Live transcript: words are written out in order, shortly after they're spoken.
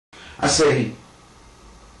I say,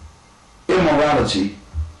 immorality,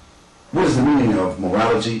 what is the meaning of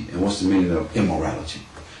morality and what's the meaning of immorality?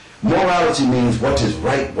 Morality means what is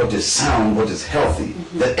right, what is sound, what is healthy,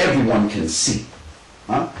 that everyone can see.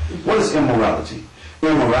 Huh? What is immorality?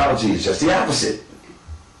 Immorality is just the opposite.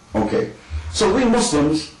 Okay. So we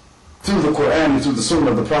Muslims, through the Quran and through the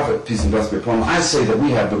Sunnah of the Prophet, peace and blessings be upon him, I say that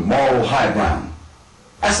we have the moral high ground.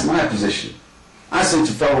 That's my position. I say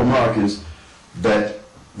to fellow Americans that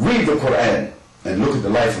read the Quran and look at the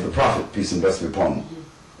life of the Prophet, peace and blessings be upon him,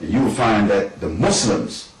 and you will find that the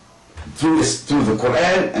Muslims, through the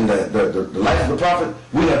Quran and the life of the Prophet,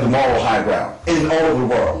 we have the moral high ground in all over the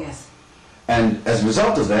world. Yes. And as a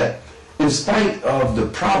result of that, in spite of the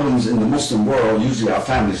problems in the Muslim world, usually our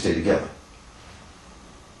families stay together.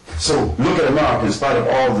 So look at America, in spite of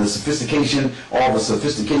all the sophistication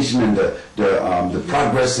and the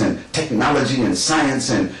progress and technology and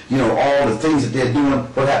science and all the things that they're doing,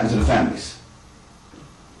 what happened to the families?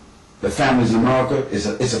 The families in America is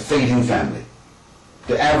a fading family.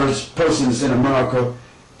 The average person that's in America,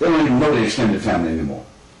 they don't even know their extended family anymore.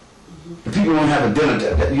 The people don't have a dinner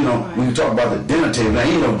table. When you talk about the dinner table, there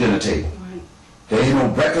ain't no dinner table. There ain't no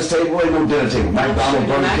breakfast table, ain't no dinner table.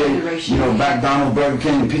 McDonald's, Burger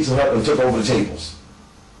King, and Pizza Hut took over the tables.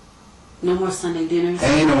 No more Sunday dinners.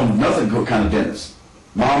 Ain't no nothing good kind of dinners.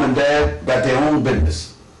 Mom and dad got their own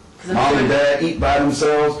business. Mom and dad eat by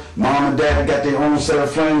themselves. Mom and dad got their own set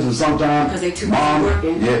of friends, and sometimes because they too busy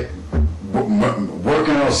working. Yeah,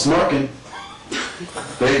 working or smirking.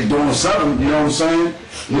 They doing something, you know what I'm saying?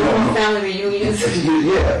 Family reunions.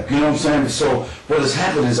 Yeah, you know what I'm saying? So what has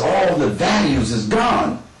happened is all the values is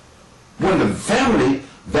gone. When the family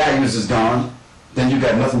values is gone, then you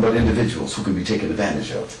got nothing but individuals who can be taken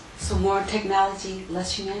advantage of. So more technology,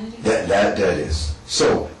 less humanity? That is.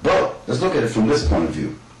 So, but let's look at it from this point of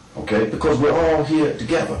view, okay? Because we're all here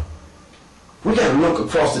together. We got to look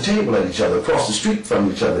across the table at each other, across the street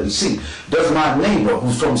from each other, and see, does my neighbor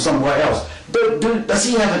who's from somewhere else, does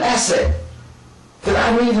he have an asset that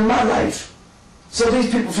I need in my life? So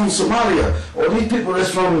these people from Somalia, or these people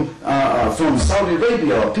that's from Saudi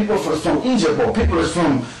Arabia, or people that's from Egypt, or people that's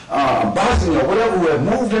from Bosnia, or whatever, who have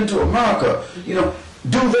moved into America,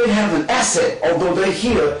 do they have an asset, although they're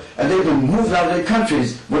here and they've been moved out of their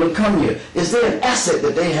countries when they come here? Is there an asset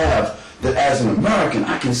that they have that as an American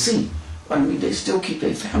I can see? I mean, they still keep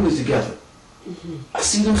their families together. I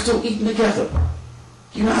see them still eating together.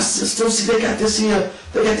 I still see they got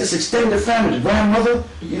this extended family. The grandmother,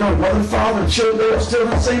 mother and father and children, they're still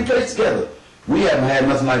in the same place together. We haven't had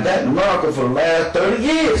nothing like that in America for the last 30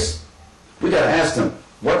 years. We got to ask them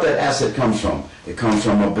what that asset comes from. It comes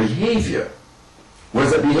from a behavior. Where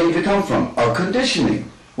does that behavior come from? A conditioning.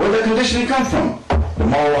 Where does that conditioning come from? The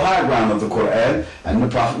moral high ground of the Quran and the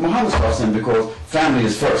Prophet Muhammad, because family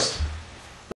is first.